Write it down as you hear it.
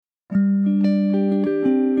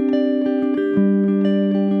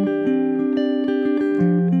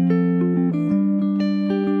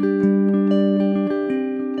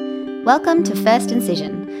Welcome to First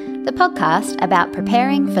Incision, the podcast about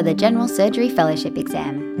preparing for the General Surgery Fellowship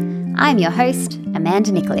exam. I'm your host,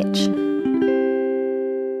 Amanda Nikolic.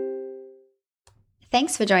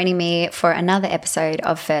 Thanks for joining me for another episode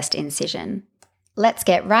of First Incision. Let's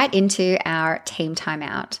get right into our team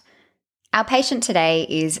timeout. Our patient today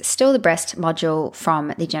is still the breast module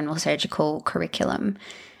from the general surgical curriculum.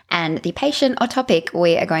 And the patient or topic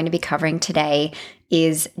we are going to be covering today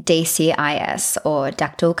is DCIS, or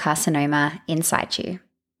ductal carcinoma in situ.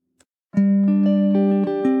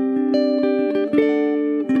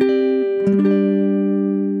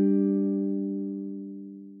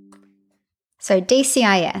 So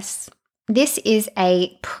DCIS, this is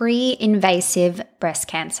a pre-invasive breast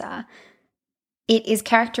cancer. It is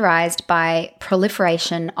characterized by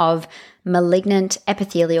proliferation of malignant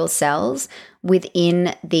epithelial cells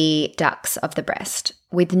within the ducts of the breast,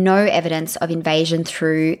 with no evidence of invasion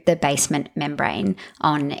through the basement membrane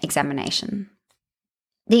on examination.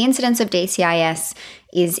 The incidence of DCIS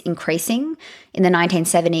is increasing. In the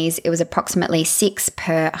 1970s, it was approximately 6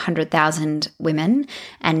 per 100,000 women,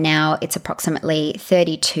 and now it's approximately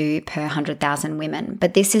 32 per 100,000 women.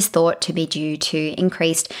 But this is thought to be due to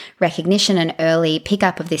increased recognition and early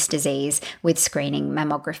pickup of this disease with screening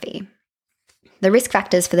mammography. The risk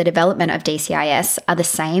factors for the development of DCIS are the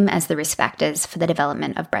same as the risk factors for the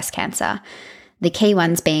development of breast cancer. The key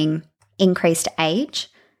ones being increased age,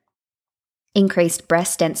 increased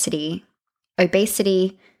breast density,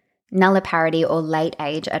 obesity, nulliparity or late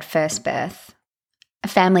age at first birth, a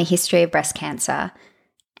family history of breast cancer,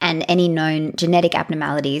 and any known genetic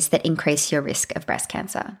abnormalities that increase your risk of breast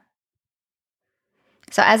cancer.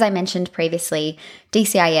 So as I mentioned previously,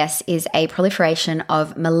 DCIS is a proliferation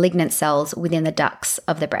of malignant cells within the ducts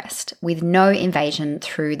of the breast with no invasion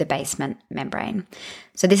through the basement membrane.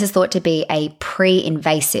 So this is thought to be a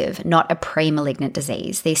pre-invasive, not a pre-malignant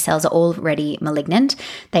disease. These cells are already malignant.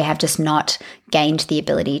 They have just not gained the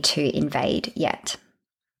ability to invade yet.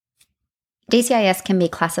 DCIS can be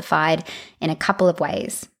classified in a couple of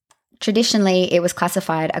ways. Traditionally, it was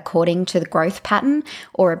classified according to the growth pattern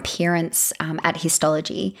or appearance at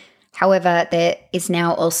histology. However, there is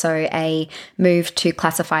now also a move to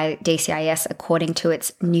classify DCIS according to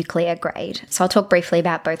its nuclear grade. So I'll talk briefly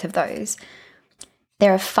about both of those.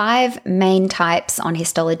 There are 5 main types on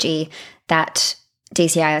histology that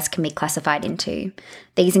DCIS can be classified into.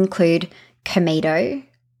 These include comedo,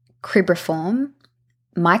 cribriform,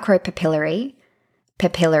 micropapillary,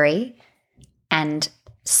 papillary, and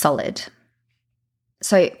solid.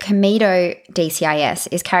 So comedo DCIS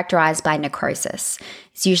is characterized by necrosis.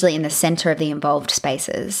 It's usually in the center of the involved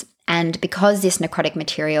spaces. And because this necrotic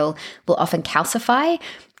material will often calcify,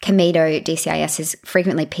 comedo DCIS is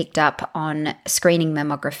frequently picked up on screening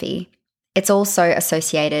mammography. It's also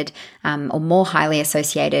associated or more highly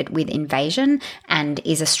associated with invasion and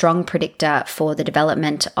is a strong predictor for the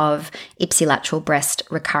development of ipsilateral breast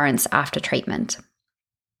recurrence after treatment.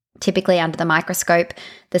 Typically under the microscope,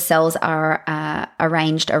 the cells are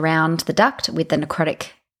arranged around the duct with the necrotic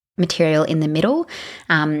material in the middle,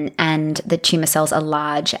 and the tumour cells are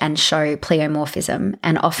large and show pleomorphism,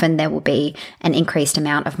 and often there will be an increased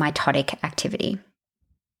amount of mitotic activity.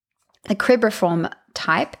 The cribriform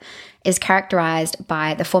type is characterised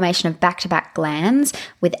by the formation of back-to-back glands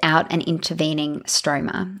without an intervening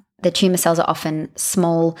stroma. The tumour cells are often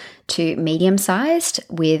small to medium-sized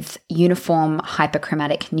with uniform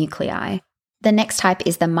hyperchromatic nuclei. The next type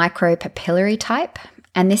is the micropapillary type,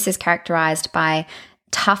 and this is characterised by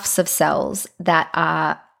tufts of cells that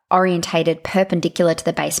are orientated perpendicular to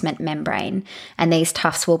the basement membrane, and these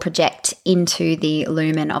tufts will project into the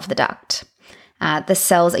lumen of the duct. The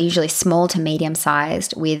cells are usually small to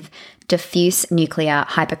medium-sized with diffuse nuclear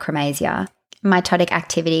hyperchromasia. Mitotic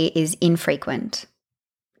activity is infrequent.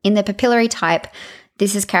 In the papillary type,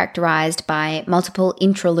 this is characterized by multiple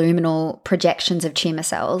intraluminal projections of tumour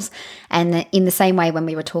cells. And in the same way when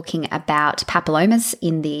we were talking about papillomas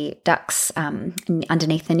in the ducts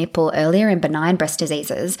underneath the nipple earlier in benign breast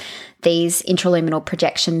diseases, these intraluminal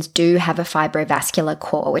projections do have a fibrovascular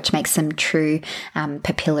core, which makes them true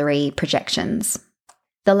papillary projections.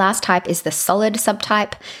 The last type is the solid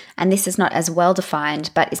subtype, and this is not as well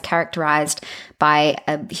defined, but is characterized by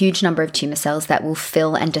a huge number of tumour cells that will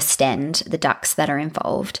fill and distend the ducts that are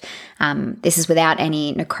involved. This is without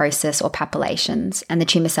any necrosis or papillations, and the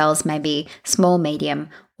tumour cells may be small, medium,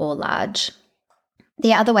 or large.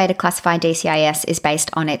 The other way to classify DCIS is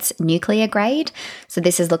based on its nuclear grade. So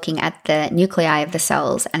this is looking at the nuclei of the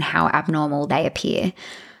cells and how abnormal they appear.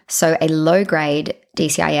 So a low-grade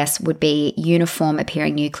DCIS would be uniform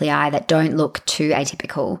appearing nuclei that don't look too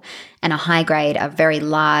atypical, and a high grade are very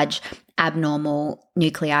large abnormal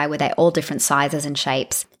nuclei where they're all different sizes and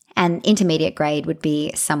shapes, and intermediate grade would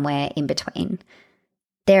be somewhere in between.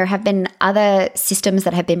 There have been other systems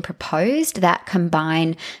that have been proposed that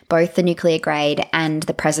combine both the nuclear grade and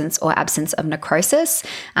the presence or absence of necrosis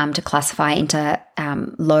to classify into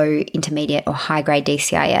low, intermediate, or high grade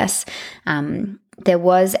DCIS. There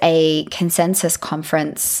was a consensus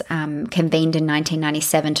conference convened in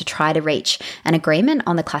 1997 to try to reach an agreement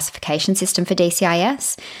on the classification system for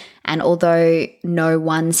DCIS. And although no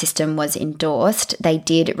one system was endorsed, they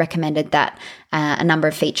did recommended that a number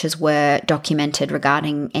of features were documented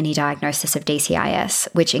regarding any diagnosis of DCIS,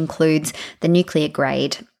 which includes the nuclear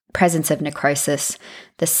grade, presence of necrosis,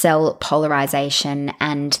 the cell polarization,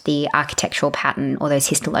 and the architectural pattern or those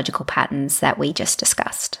histological patterns that we just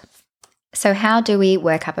discussed. So how do we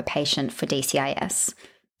work up a patient for DCIS?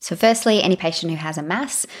 So firstly, any patient who has a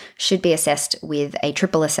mass should be assessed with a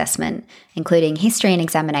triple assessment, including history and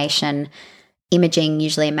examination, imaging,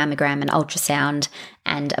 usually a mammogram and ultrasound,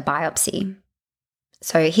 and a biopsy.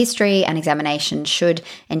 So history and examination should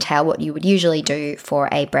entail what you would usually do for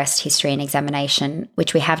a breast history and examination,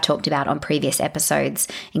 which we have talked about on previous episodes,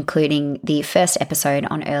 including the first episode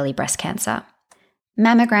on early breast cancer.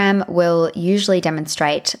 Mammogram will usually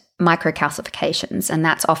demonstrate microcalcifications, and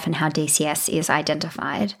that's often how DCIS is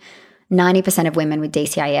identified. 90% of women with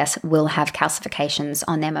DCIS will have calcifications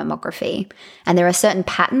on their mammography. And there are certain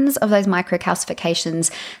patterns of those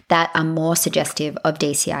microcalcifications that are more suggestive of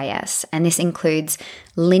DCIS. And this includes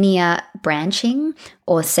linear branching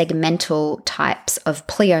or segmental types of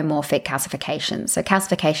pleomorphic calcifications. So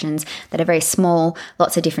calcifications that are very small,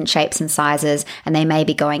 lots of different shapes and sizes, and they may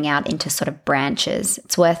be going out into sort of branches.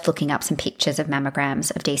 It's worth looking up some pictures of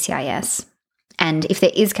mammograms of DCIS. And if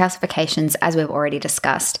there is calcifications, as we've already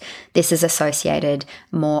discussed, this is associated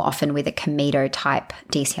more often with a Kometo type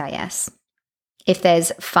DCIS. If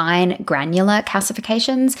there's fine granular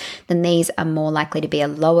calcifications, then these are more likely to be a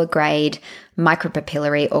lower grade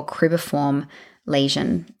micropapillary or cribriform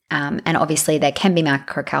lesion. And obviously there can be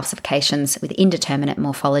macrocalcifications with indeterminate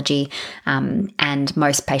morphology, and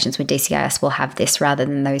most patients with DCIS will have this rather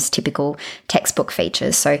than those typical textbook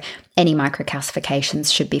features. So any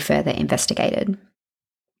microcalcifications should be further investigated.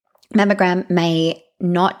 Mammogram may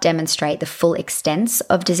not demonstrate the full extent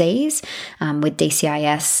of disease with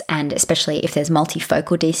DCIS, and especially if there's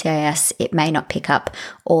multifocal DCIS, it may not pick up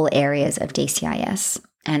all areas of DCIS.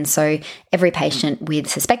 And so every patient with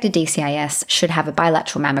suspected DCIS should have a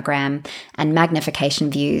bilateral mammogram and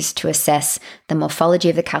magnification views to assess the morphology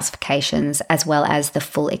of the calcifications as well as the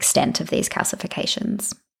full extent of these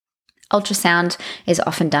calcifications. Ultrasound is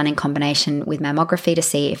often done in combination with mammography to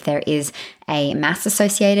see if there is a mass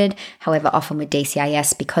associated. However, often with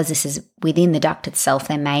DCIS, because this is within the duct itself,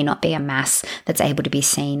 there may not be a mass that's able to be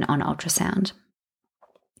seen on ultrasound.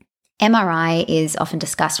 MRI is often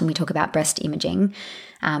discussed when we talk about breast imaging.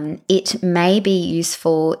 It may be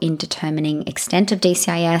useful in determining extent of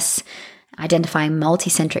DCIS, identifying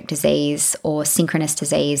multicentric disease or synchronous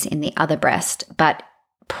disease in the other breast, but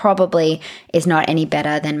probably is not any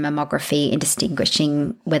better than mammography in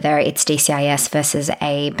distinguishing whether it's DCIS versus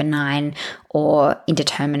a benign or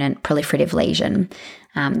indeterminate proliferative lesion.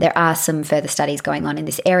 There are some further studies going on in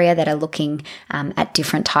this area that are looking at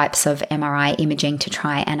different types of MRI imaging to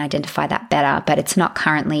try and identify that better, but it's not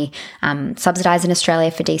currently subsidized in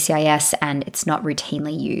Australia for DCIS, and it's not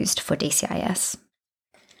routinely used for DCIS.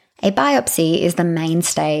 A biopsy is the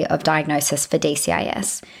mainstay of diagnosis for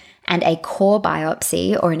DCIS. And a core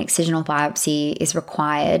biopsy or an excisional biopsy is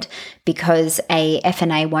required because a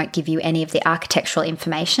FNA won't give you any of the architectural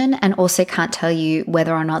information and also can't tell you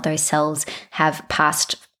whether or not those cells have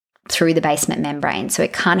passed through the basement membrane. So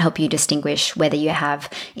it can't help you distinguish whether you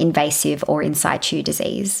have invasive or in situ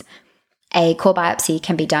disease. A core biopsy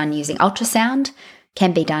can be done using ultrasound,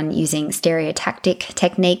 can be done using stereotactic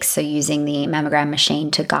techniques, so using the mammogram machine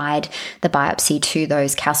to guide the biopsy to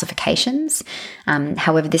those calcifications.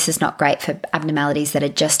 However, this is not great for abnormalities that are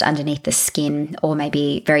just underneath the skin or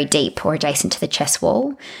maybe very deep or adjacent to the chest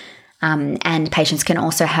wall. And patients can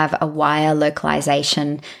also have a wire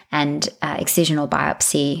localization and excisional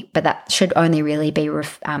biopsy, but that should only really be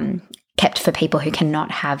kept for people who cannot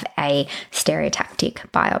have a stereotactic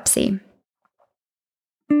biopsy.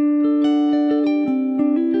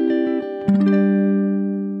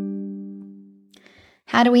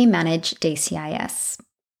 How do we manage DCIS?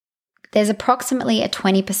 There's approximately a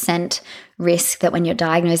 20% risk that when you're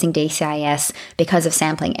diagnosing DCIS because of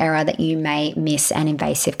sampling error that you may miss an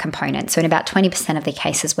invasive component. So in about 20% of the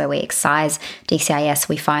cases where we excise DCIS,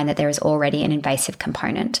 we find that there is already an invasive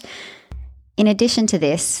component. In addition to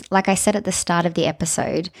this, like I said at the start of the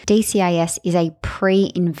episode, DCIS is a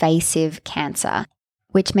pre-invasive cancer,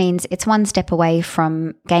 which means it's one step away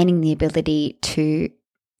from gaining the ability to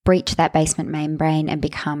breach that basement membrane and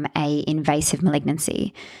become an invasive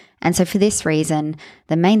malignancy. And so for this reason,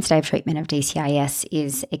 the mainstay of treatment of DCIS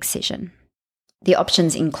is excision. The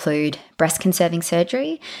options include breast-conserving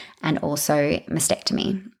surgery and also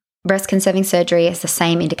mastectomy. Breast-conserving surgery has the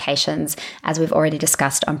same indications as we've already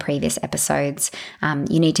discussed on previous episodes.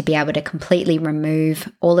 You need to be able to completely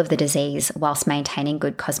remove all of the disease whilst maintaining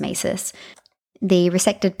good cosmesis. The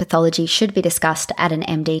resected pathology should be discussed at an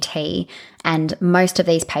MDT, and most of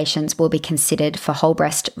these patients will be considered for whole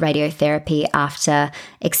breast radiotherapy after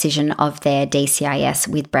excision of their DCIS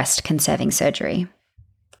with breast-conserving surgery.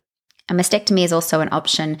 A mastectomy is also an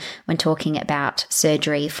option when talking about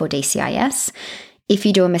surgery for DCIS. If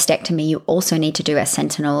you do a mastectomy, you also need to do a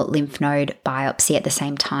sentinel lymph node biopsy at the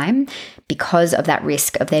same time because of that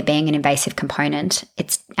risk of there being an invasive component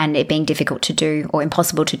and it being difficult to do or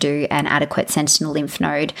impossible to do an adequate sentinel lymph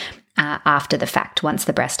node after the fact once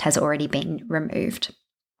the breast has already been removed.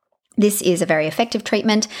 This is a very effective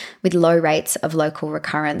treatment with low rates of local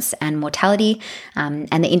recurrence and mortality, and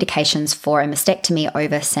the indications for a mastectomy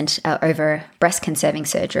over breast-conserving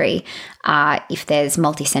surgery are if there's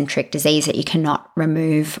multicentric disease that you cannot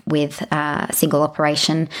remove with a single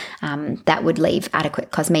operation, that would leave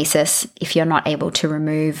adequate cosmesis if you're not able to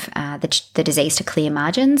remove the disease to clear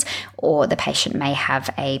margins, or the patient may have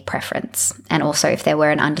a preference. And also if there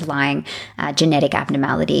were an underlying genetic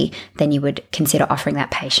abnormality, then you would consider offering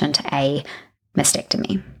that patient a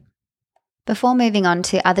mastectomy. Before moving on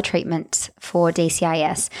to other treatments for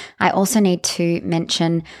DCIS, I also need to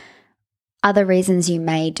mention other reasons you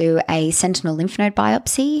may do a sentinel lymph node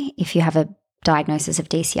biopsy if you have a diagnosis of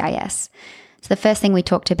DCIS. So the first thing we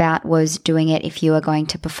talked about was doing it if you are going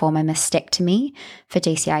to perform a mastectomy for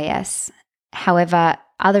DCIS. However,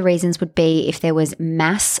 other reasons would be if there was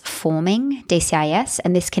mass forming DCIS,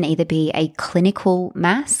 and this can either be a clinical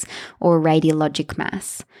mass or a radiologic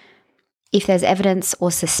mass. If there's evidence or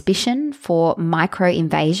suspicion for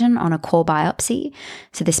microinvasion on a core biopsy,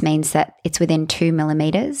 so this means that it's within 2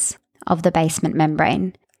 millimeters of the basement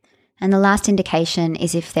membrane. And the last indication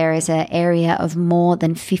is if there is an area of more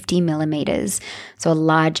than 50 millimeters, so a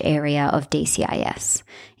large area of DCIS.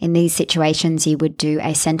 In these situations, you would do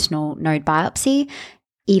a sentinel node biopsy,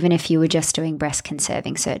 even if you were just doing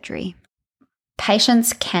breast-conserving surgery.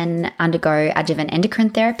 Patients can undergo adjuvant endocrine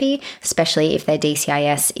therapy, especially if their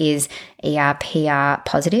DCIS is ER/PR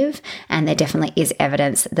positive, and there definitely is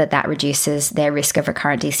evidence that that reduces their risk of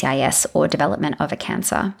recurrent DCIS or development of a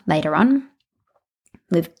cancer later on.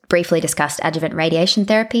 We've briefly discussed adjuvant radiation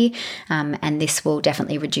therapy, and this will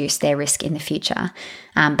definitely reduce their risk in the future.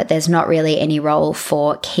 But there's not really any role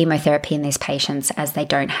for chemotherapy in these patients as they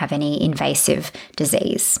don't have any invasive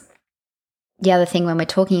disease. The other thing when we're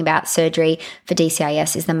talking about surgery for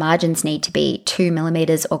DCIS is the margins need to be 2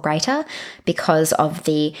 millimeters or greater because of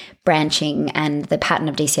the branching and the pattern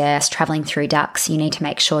of DCIS traveling through ducts. You need to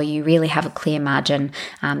make sure you really have a clear margin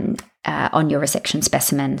on your resection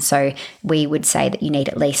specimen. So we would say that you need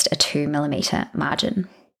at least a 2 millimeter margin.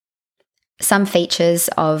 Some features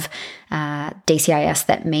of DCIS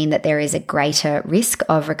that mean that there is a greater risk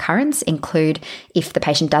of recurrence include if the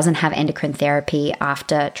patient doesn't have endocrine therapy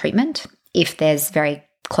after treatment, if there's very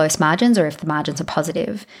close margins or if the margins are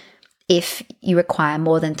positive, if you require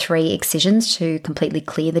more than 3 excisions to completely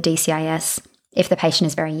clear the DCIS, if the patient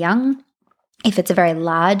is very young, if it's a very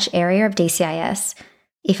large area of DCIS,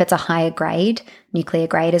 if it's a higher grade, nuclear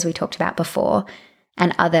grade as we talked about before,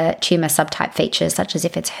 and other tumour subtype features such as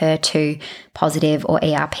if it's HER2 positive or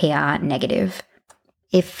ER/PR negative.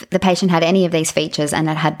 If the patient had any of these features and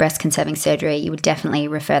had breast-conserving surgery, you would definitely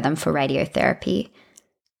refer them for radiotherapy.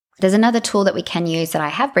 There's another tool that we can use that I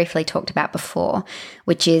have briefly talked about before,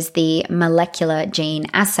 which is the molecular gene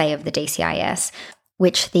assay of the DCIS,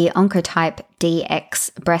 which the Oncotype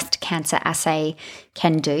DX breast cancer assay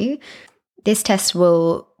can do. This test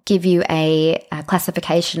will give you a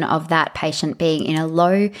classification of that patient being in a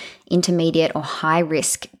low, intermediate or high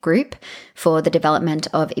risk group for the development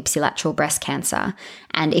of ipsilateral breast cancer.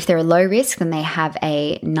 And if they're a low risk, then they have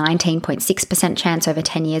a 19.6% chance over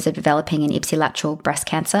 10 years of developing an ipsilateral breast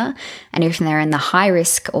cancer. And if they're in the high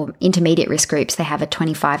risk or intermediate risk groups, they have a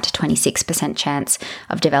 25 to 26% chance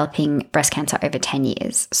of developing breast cancer over 10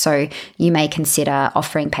 years. So you may consider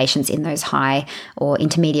offering patients in those high or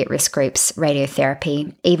intermediate risk groups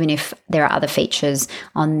radiotherapy, even if there are other features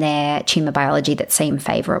on their tumour biology that seem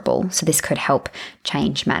favourable. So this could help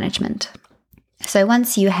change management. So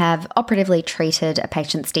once you have operatively treated a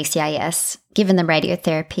patient's DCIS, given them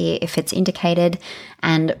radiotherapy if it's indicated,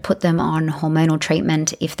 and put them on hormonal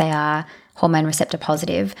treatment if they are hormone receptor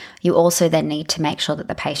positive, you also then need to make sure that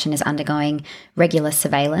the patient is undergoing regular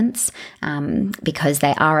surveillance because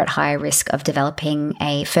they are at higher risk of developing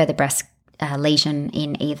a further breast lesion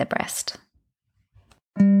in either breast.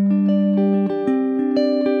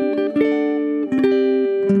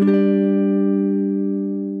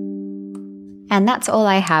 And that's all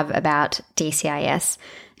I have about DCIS.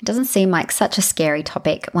 It doesn't seem like such a scary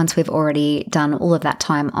topic once we've already done all of that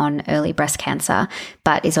time on early breast cancer,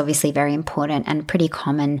 but is obviously very important and pretty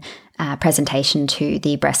common presentation to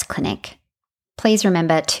the breast clinic. Please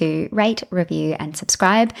remember to rate, review, and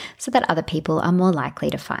subscribe so that other people are more likely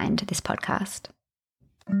to find this podcast.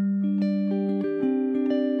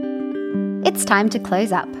 It's time to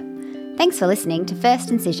close up. Thanks for listening to First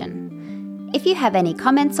Incision. If you have any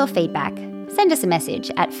comments or feedback, send us a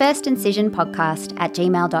message at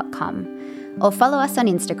firstincisionpodcast@gmail.com or follow us on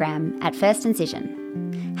Instagram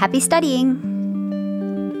 @firstincision. Happy studying!